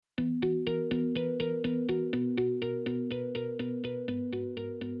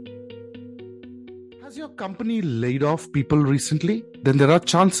your company laid off people recently? Then there are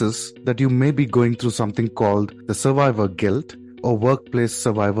chances that you may be going through something called the survivor guilt or workplace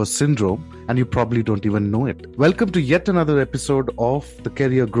survivor syndrome, and you probably don't even know it. Welcome to yet another episode of the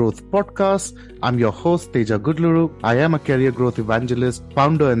Career Growth Podcast. I'm your host, Teja Goodluru. I am a career growth evangelist,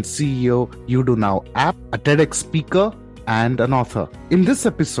 founder and CEO, You Do Now app, a TEDx speaker, and an author. In this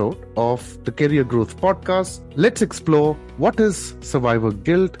episode of the Career Growth Podcast, let's explore what is survivor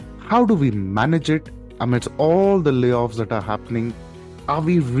guilt, how do we manage it amidst all the layoffs that are happening. Are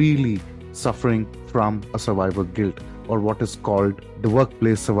we really suffering from a survivor guilt, or what is called the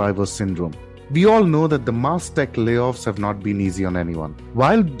workplace survivor syndrome? We all know that the mass tech layoffs have not been easy on anyone.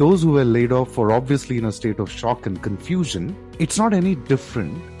 While those who were laid off were obviously in a state of shock and confusion, it's not any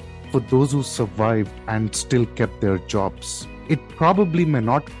different for those who survived and still kept their jobs. It probably may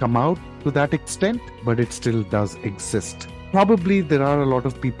not come out to that extent, but it still does exist. Probably there are a lot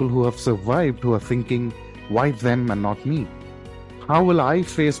of people who have survived who are thinking, why them and not me? How will I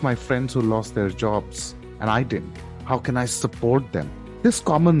face my friends who lost their jobs and I didn't? How can I support them? This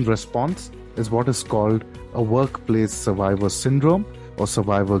common response is what is called a workplace survivor syndrome or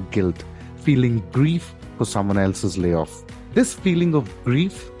survivor guilt, feeling grief for someone else's layoff. This feeling of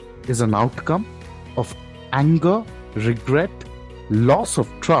grief is an outcome of anger, regret, loss of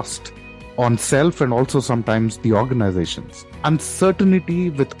trust on self and also sometimes the organizations. Uncertainty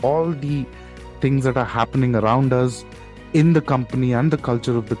with all the things that are happening around us in the company and the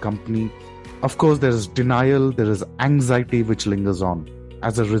culture of the company. Of course, there is denial, there is anxiety which lingers on.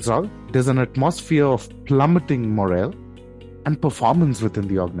 As a result, there's an atmosphere of plummeting morale and performance within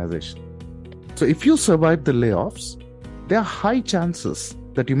the organization. So if you survive the layoffs, there are high chances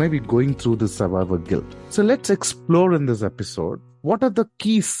that you may be going through this survivor guilt. So let's explore in this episode, what are the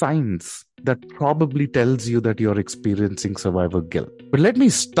key signs that probably tells you that you're experiencing survivor guilt? But let me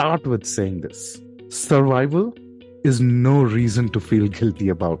start with saying this. Survival is no reason to feel guilty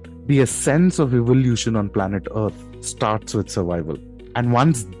about. The essence of evolution on planet Earth starts with survival. And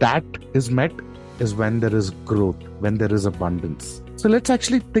once that is met is when there is growth, when there is abundance. So let's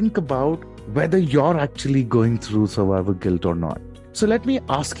actually think about whether you're actually going through survivor guilt or not. So let me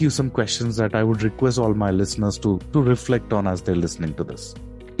ask you some questions that I would request all my listeners to reflect on as they're listening to this.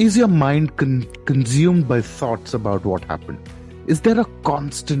 Is your mind consumed by thoughts about what happened? Is there a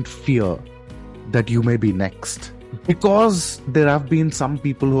constant fear that you may be next? Because there have been some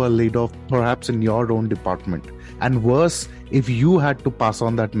people who are laid off perhaps in your own department. And worse, if you had to pass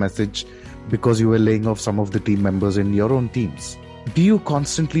on that message because you were laying off some of the team members in your own teams. Do you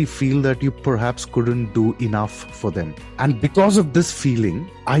constantly feel that you perhaps couldn't do enough for them? And because of this feeling,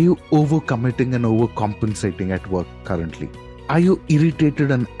 are you overcommitting and overcompensating at work currently? Are you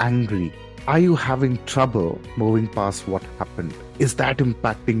irritated and angry? Are you having trouble moving past what happened? Is that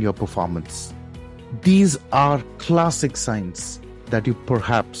impacting your performance? These are classic signs that you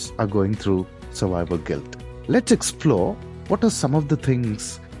perhaps are going through survivor guilt. Let's explore what are some of the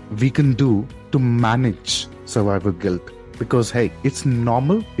things we can do to manage survivor guilt. Because, hey, it's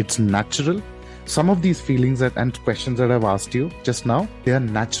normal, it's natural. Some of these feelings and questions that I've asked you just now, they are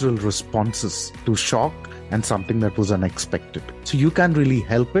natural responses to shock and something that was unexpected. So you can't really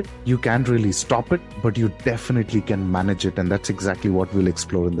help it, you can't really stop it, but you definitely can manage it. And that's exactly what we'll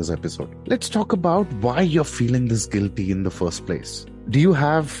explore in this episode. Let's talk about why you're feeling this guilty in the first place. Do you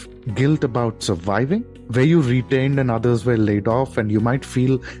have guilt about surviving? Where you retained and others were laid off, and you might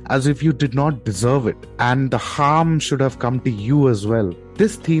feel as if you did not deserve it and the harm should have come to you as well.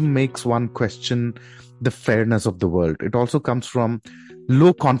 This theme makes one question the fairness of the world. It also comes from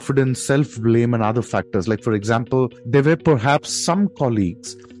low confidence, self-blame and other factors. Like, for example, there were perhaps some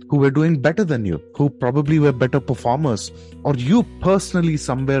colleagues who were doing better than you, who probably were better performers, or you personally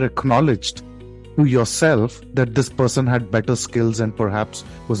somewhere acknowledged to yourself that this person had better skills and perhaps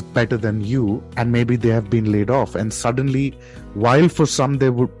was better than you, and maybe they have been laid off. And suddenly, while for some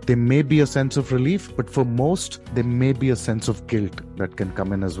there may be a sense of relief, but for most there may be a sense of guilt that can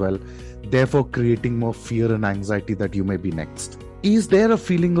come in as well, therefore creating more fear and anxiety that you may be next. Is there a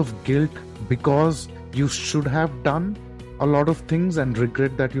feeling of guilt because you should have done a lot of things and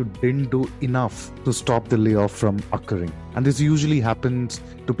regret that you didn't do enough to stop the layoff from occurring? And this usually happens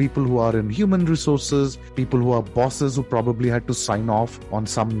to people who are in human resources, people who are bosses who probably had to sign off on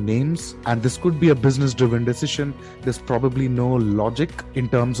some names. And this could be a business-driven decision. There's probably no logic in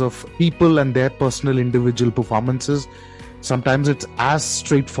terms of people and their personal individual performances. Sometimes it's as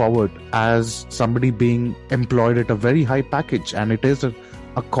straightforward as somebody being employed at a very high package, and it is a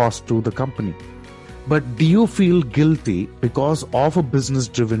cost to the company. But do you feel guilty because of a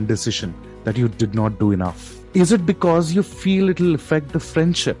business-driven decision that you did not do enough? Is it because you feel it will affect the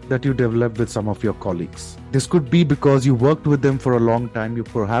friendship that you develop with some of your colleagues? This could be because you worked with them for a long time, you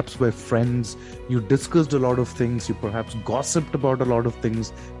perhaps were friends, you discussed a lot of things, you perhaps gossiped about a lot of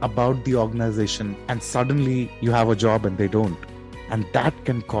things about the organization, and suddenly you have a job and they don't. And that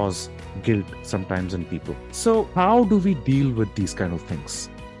can cause guilt sometimes in people. So how do we deal with these kind of things?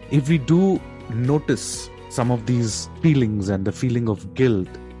 If we do notice some of these feelings and the feeling of guilt,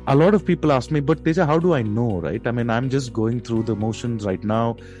 a lot of people ask me, but Teja, how do I know, right? I mean, I'm just going through the motions right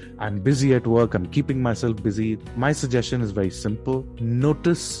now. I'm busy at work. I'm keeping myself busy. My suggestion is very simple.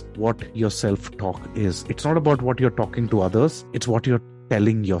 Notice what your self-talk is. It's not about what you're talking to others. It's what you're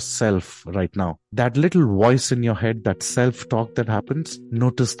telling yourself right now. That little voice in your head, that self-talk that happens,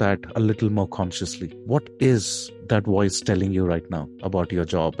 notice that a little more consciously. What is that voice telling you right now about your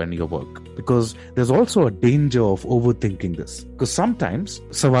job and your work? Because there's also a danger of overthinking this. Because sometimes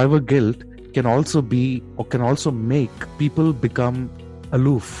survivor guilt can also be, or can also make people become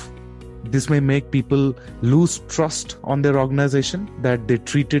aloof. This may make people lose trust on their organization, that they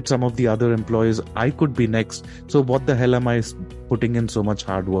treated some of the other employees, I could be next, so what the hell am I putting in so much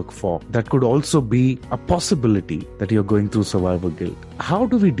hard work for? That could also be a possibility that you're going through survivor guilt. How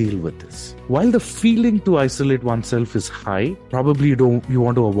do we deal with this? While the feeling to isolate oneself is high, probably you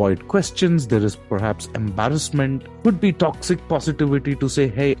want to avoid questions, there is perhaps embarrassment, could be toxic positivity to say,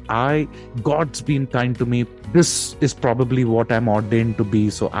 hey, God's been kind to me, this is probably what I'm ordained to be,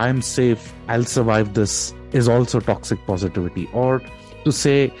 so I'm safe, I'll survive this, is also toxic positivity. Or to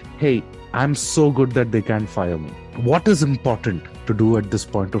say, hey, I'm so good that they can't fire me. What is important to do at this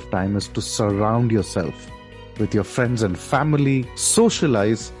point of time is to surround yourself with your friends and family,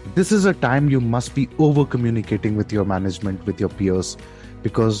 socialize. This is a time you must be over communicating with your management, with your peers,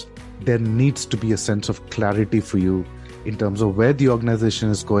 because there needs to be a sense of clarity for you in terms of where the organization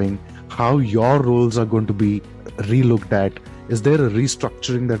is going, how your roles are going to be relooked at. Is there a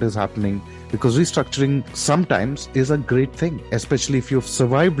restructuring that is happening? Because restructuring sometimes is a great thing, especially if you've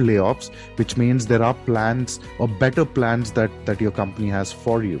survived layoffs, which means there are plans or better plans that your company has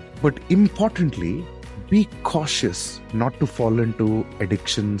for you. But importantly, be cautious not to fall into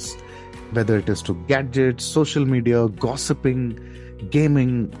addictions, whether it is to gadgets, social media, gossiping,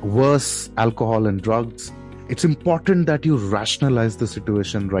 gaming, worse, alcohol and drugs. It's important that you rationalize the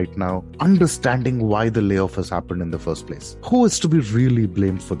situation right now, understanding why the layoff has happened in the first place. Who is to be really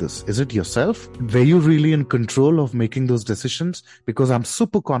blamed for this? Is it yourself? Were you really in control of making those decisions? Because I'm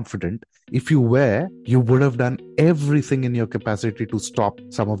super confident if you were, you would have done everything in your capacity to stop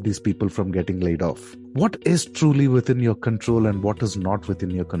some of these people from getting laid off. What is truly within your control and what is not within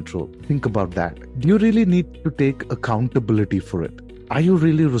your control? Think about that. Do you really need to take accountability for it? Are you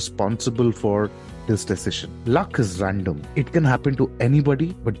really responsible for this decision? Luck is random. It can happen to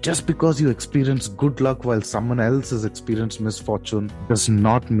anybody, but just because you experience good luck while someone else has experienced misfortune does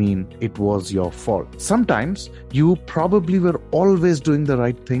not mean it was your fault. Sometimes you probably were always doing the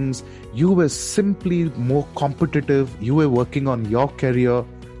right things. You were simply more competitive. You were working on your career.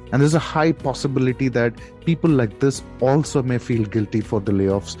 And there's a high possibility that people like this also may feel guilty for the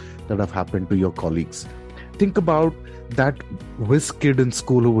layoffs that have happened to your colleagues. Think about that whiz kid in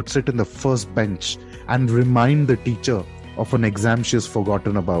school who would sit in the first bench and remind the teacher of an exam she has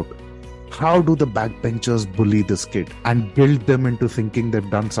forgotten about. How do the backbenchers bully this kid and guilt them into thinking they've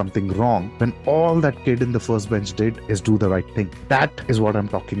done something wrong when all that kid in the first bench did is do the right thing? That is what I'm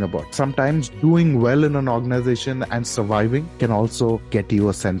talking about. Sometimes doing well in an organization and surviving can also get you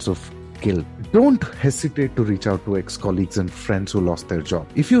a sense of guilt. Don't hesitate to reach out to ex-colleagues and friends who lost their job.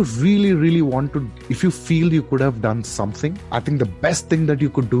 If you really want to, if you feel you could have done something, I think the best thing that you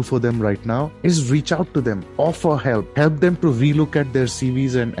could do for them right now is reach out to them, offer help them to relook at their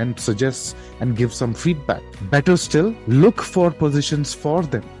CVs and suggest and give some feedback. Better still, look for positions for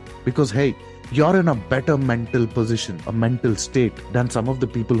them, because hey, you're in a better mental position, a mental state than some of the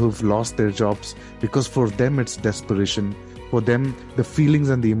people who've lost their jobs, because for them it's desperation. For them, the feelings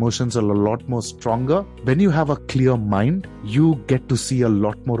and the emotions are a lot more stronger. When you have a clear mind, you get to see a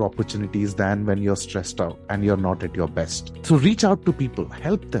lot more opportunities than when you're stressed out and you're not at your best. So reach out to people,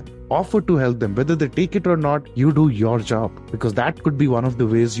 help them, offer to help them. Whether they take it or not, you do your job, because that could be one of the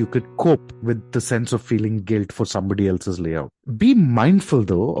ways you could cope with the sense of feeling guilt for somebody else's layout. Be mindful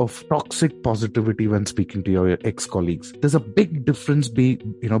though of toxic positivity when speaking to your ex-colleagues. There's a big difference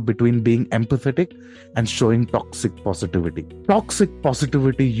between being empathetic and showing toxic positivity. Toxic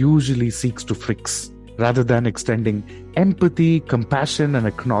positivity usually seeks to fix rather than extending empathy, compassion, and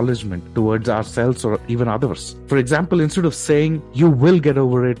acknowledgement towards ourselves or even others. For example, instead of saying, "You will get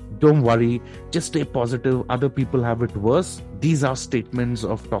over it, don't worry, just stay positive, other people have it worse," these are statements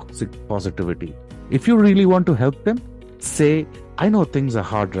of toxic positivity. If you really want to help them, say, "I know things are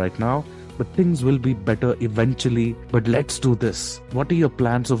hard right now, but things will be better eventually, but let's do this. What are your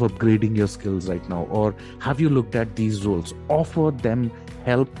plans of upgrading your skills right now? Or have you looked at these roles?" Offer them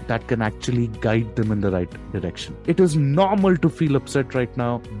help that can actually guide them in the right direction. It is normal to feel upset right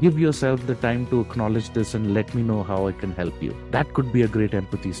now. Give yourself the time to acknowledge this and let me know how I can help you. That could be a great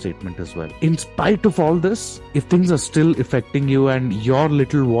empathy statement as well. In spite of all this, if things are still affecting you and your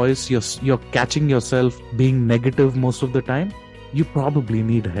little voice, you're catching yourself being negative most of the time, you probably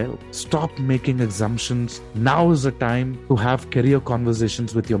need help. Stop making assumptions. Now is the time to have career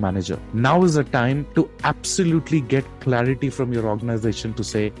conversations with your manager. Now is the time to absolutely get clarity from your organization to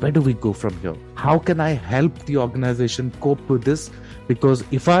say, where do we go from here? How can I help the organization cope with this? Because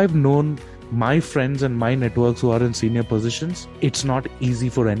if I've known my friends and my networks who are in senior positions, it's not easy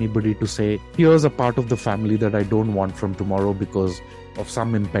for anybody to say, here's a part of the family that I don't want from tomorrow because of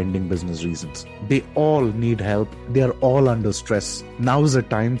some impending business reasons. They all need help. They are all under stress. Now is the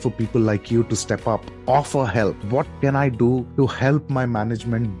time for people like you to step up, offer help. What can I do to help my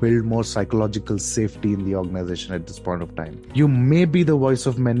management build more psychological safety in the organization at this point of time? You may be the voice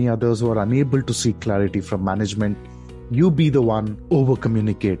of many others who are unable to seek clarity from management. You be the one,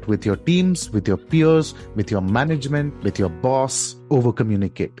 over-communicate with your teams, with your peers, with your management, with your boss.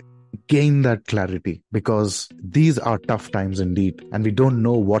 Over-communicate. Gain that clarity, because these are tough times indeed, and we don't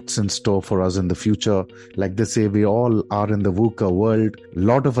know what's in store for us in the future. Like they say, we all are in the VUCA world. A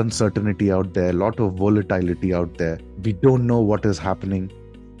lot of uncertainty out there, a lot of volatility out there. We don't know what is happening.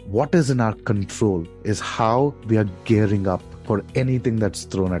 What is in our control is how we are gearing up for anything that's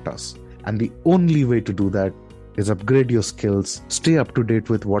thrown at us. And the only way to do that is upgrade your skills, stay up to date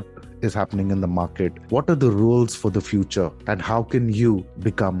with what is happening in the market. What are the roles for the future, and how can you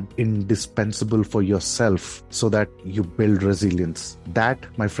become indispensable for yourself so that you build resilience? That,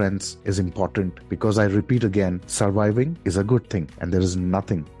 my friends, is important, because I repeat again, surviving is a good thing and there is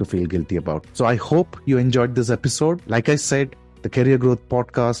nothing to feel guilty about. So I hope you enjoyed this episode. Like I said, the Career Growth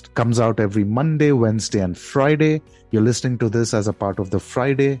Podcast comes out every Monday, Wednesday, and Friday. You're listening to this as a part of the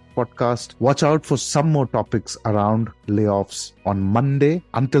Friday podcast. Watch out for some more topics around layoffs on Monday.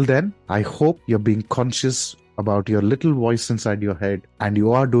 Until then, I hope you're being conscious about your little voice inside your head and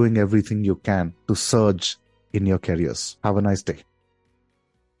you are doing everything you can to surge in your careers. Have a nice day.